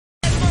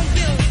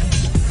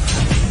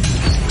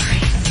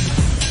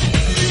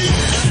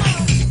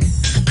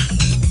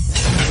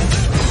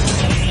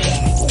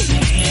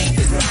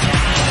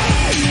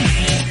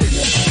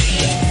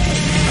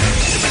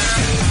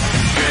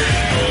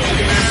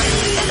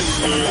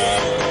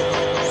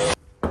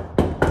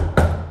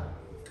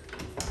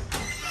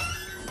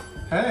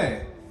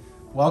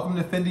Welcome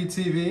to FENDI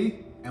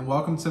TV and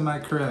welcome to my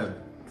crib.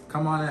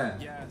 Come on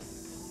in.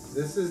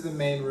 This is the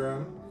main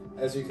room.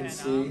 As you can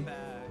see,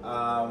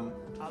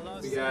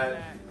 we got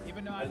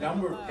a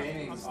number of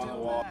paintings on the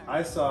wall.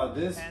 I saw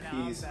this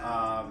piece,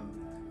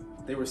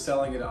 they were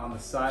selling it on the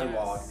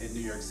sidewalk in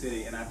New York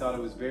City, and I thought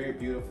it was very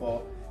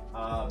beautiful.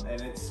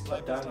 And it's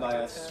done by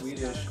a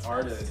Swedish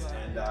artist,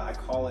 and I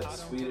call it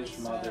Swedish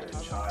Mother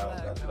and Child.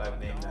 That's what I've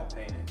named that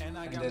painting.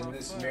 And then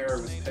this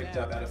mirror was picked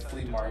up at a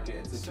flea market.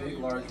 It's a big,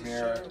 large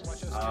mirror.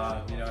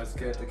 You know, it's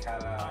good to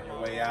kind of on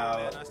your way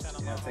out,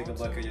 you know, take a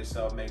look at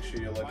yourself, make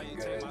sure you're looking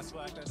good.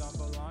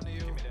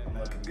 I'm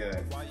looking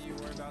good.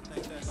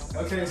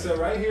 Okay, so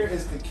right here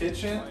is the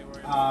kitchen.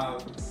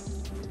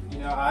 You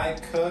know, I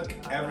cook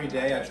every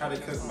day. I try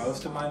to cook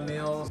most of my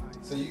meals.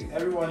 So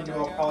everyone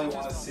will probably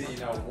want to see, you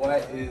know,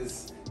 what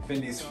is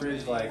FENDI's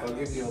fridge like. I'll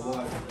give you a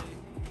look.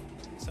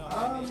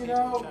 You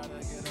know,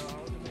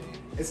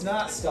 it's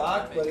not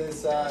stocked, but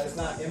it's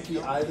not empty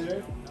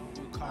either.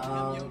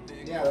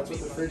 Yeah, that's what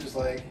the fridge is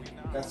like.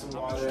 Got some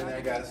water in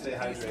there, gotta stay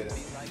hydrated.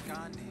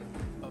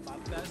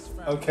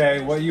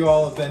 Okay, what you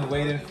all have been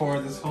waiting for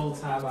this whole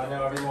time. I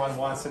know everyone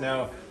wants to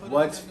know,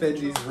 what's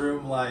FENDI's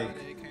room like?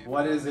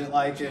 What is it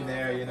like in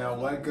there? You know,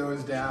 what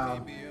goes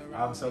down?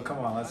 So come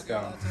on, let's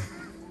go.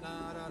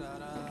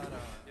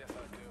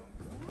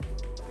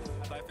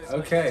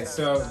 Okay,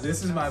 so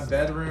this is my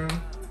bedroom.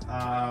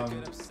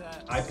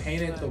 I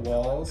painted the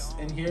walls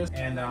in here,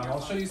 and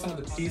I'll show you some of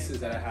the pieces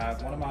that I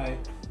have. One of my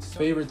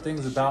favorite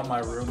things about my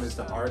room is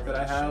the art that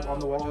I have on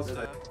the walls.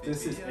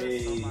 This is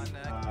a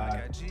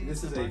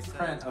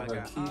print of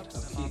a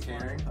Keith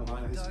Haring, of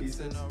one of his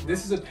pieces.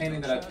 This is a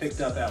painting that I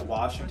picked up at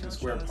Washington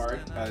Square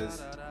Park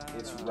because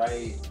it's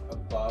right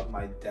above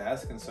my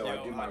desk, and so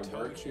I do my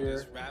work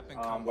here,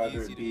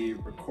 whether it be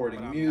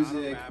recording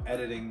music,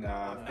 editing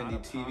FENDI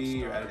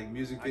TV, or editing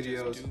music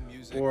videos,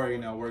 or, you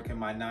know, working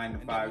my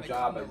 9-to-5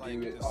 job. I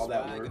do all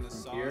that work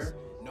from here.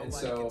 And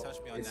so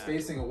it's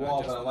facing a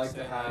wall, but I like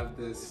to have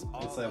this,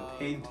 it's a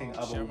painting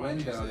of a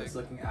window that's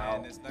looking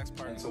out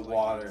into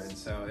water, and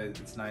so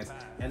it's nice.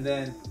 And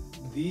then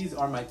these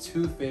are my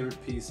two favorite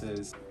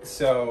pieces.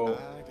 So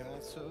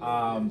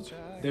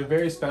they're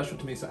very special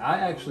to me. So I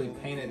actually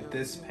painted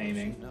this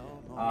painting,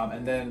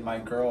 and then my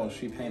girl,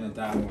 she painted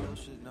that one.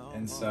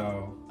 And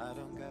so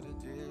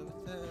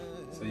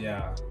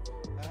yeah.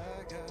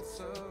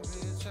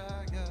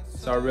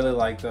 So I really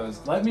like those.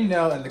 Let me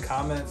know in the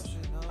comments.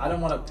 I don't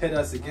want to pit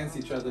us against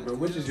each other, but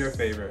which is your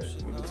favorite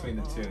between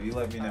the two? You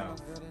let me know.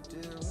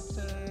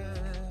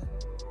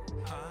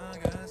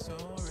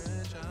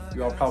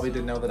 You all probably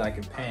didn't know that I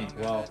could paint.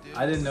 Well,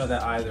 I didn't know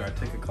that either. I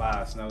took a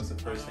class, and that was the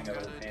first thing I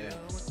ever painted.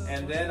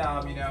 And then,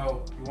 you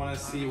know, you want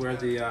to see where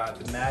the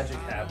magic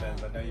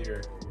happens. I know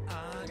you're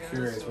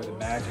curious where the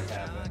magic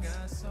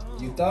happens.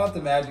 You thought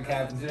the magic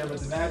happens here, but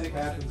the magic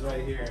happens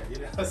right here.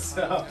 You know,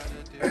 so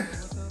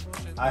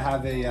I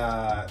have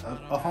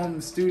a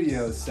home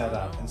studio set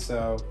up, and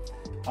so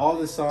all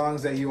the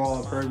songs that you all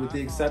have heard, with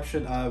the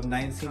exception of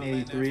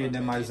 1983 and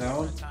In My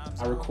Zone,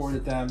 I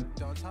recorded them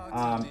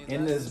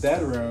in this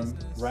bedroom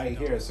right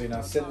here. So, you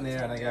know, sitting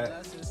there, and I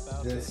got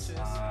this,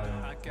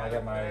 I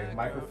got my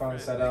microphone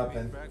set up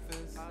and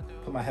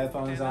put my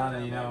headphones on,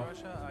 and, you know,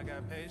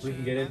 we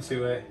can get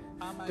into it.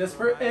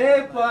 Desperate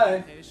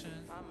boy,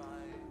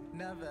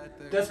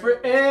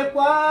 desperate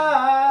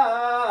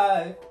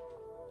boy.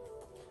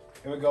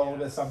 It would go a little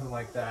bit something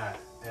like that.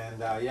 And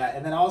yeah,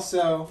 and then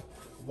also,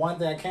 one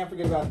thing I can't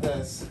forget about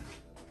this.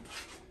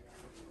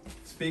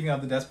 Speaking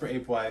of the Desperate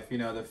Ape Wife, you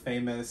know, the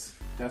famous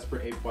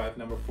Desperate Ape Wife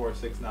number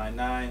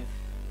 4699.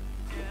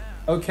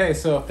 Okay,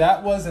 so if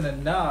that wasn't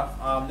enough,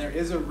 there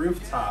is a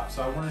rooftop.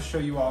 So I want to show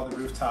you all the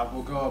rooftop.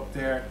 We'll go up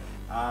there,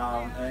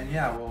 and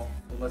yeah,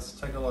 let's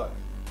take a look.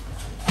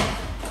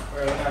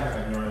 We're not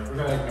gonna ignore it. We're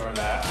gonna ignore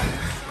that.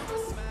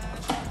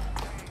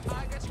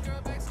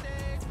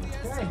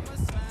 Okay.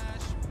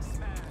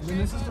 I mean,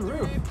 this is the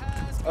roof.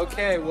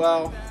 Okay,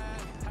 well,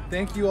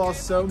 thank you all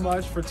so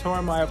much for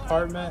touring my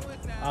apartment.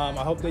 I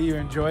hope that you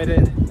enjoyed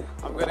it.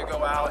 I'm gonna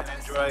go out and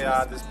enjoy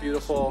this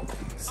beautiful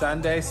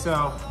Sunday.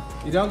 So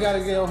you don't gotta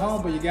go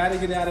home, but you gotta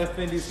get out of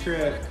FENDI's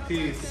crib.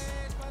 Peace.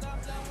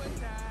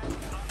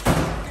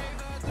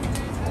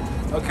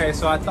 Okay,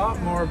 so I thought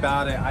more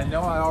about it. I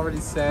know I already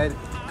said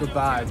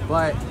goodbye,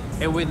 but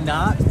it would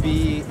not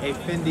be a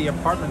FENDI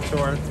apartment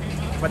tour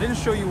if I didn't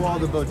show you all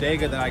the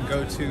bodega that I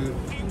go to.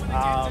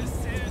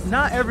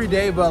 Not every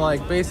day, but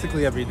like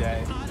basically every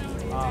day.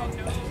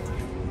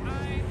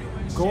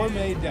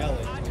 Gourmet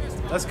Deli.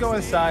 Let's go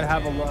inside,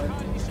 have a lunch.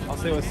 I'll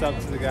say what's up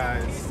to the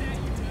guys.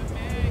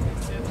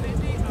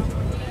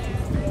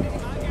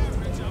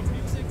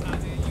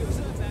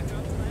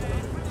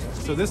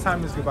 So this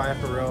time is goodbye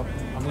for real.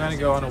 I'm gonna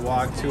go on a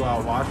walk to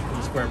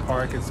Washington Square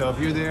Park, and so if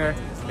you're there,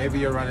 maybe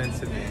you'll run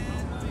into me.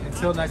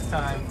 Until next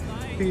time,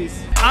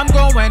 peace. I'm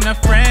going to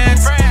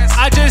France.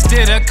 I just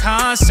did a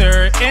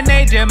concert and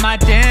they did my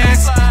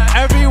dance.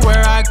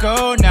 Everywhere I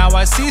go now,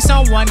 I see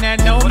someone that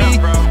know me.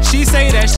 She say that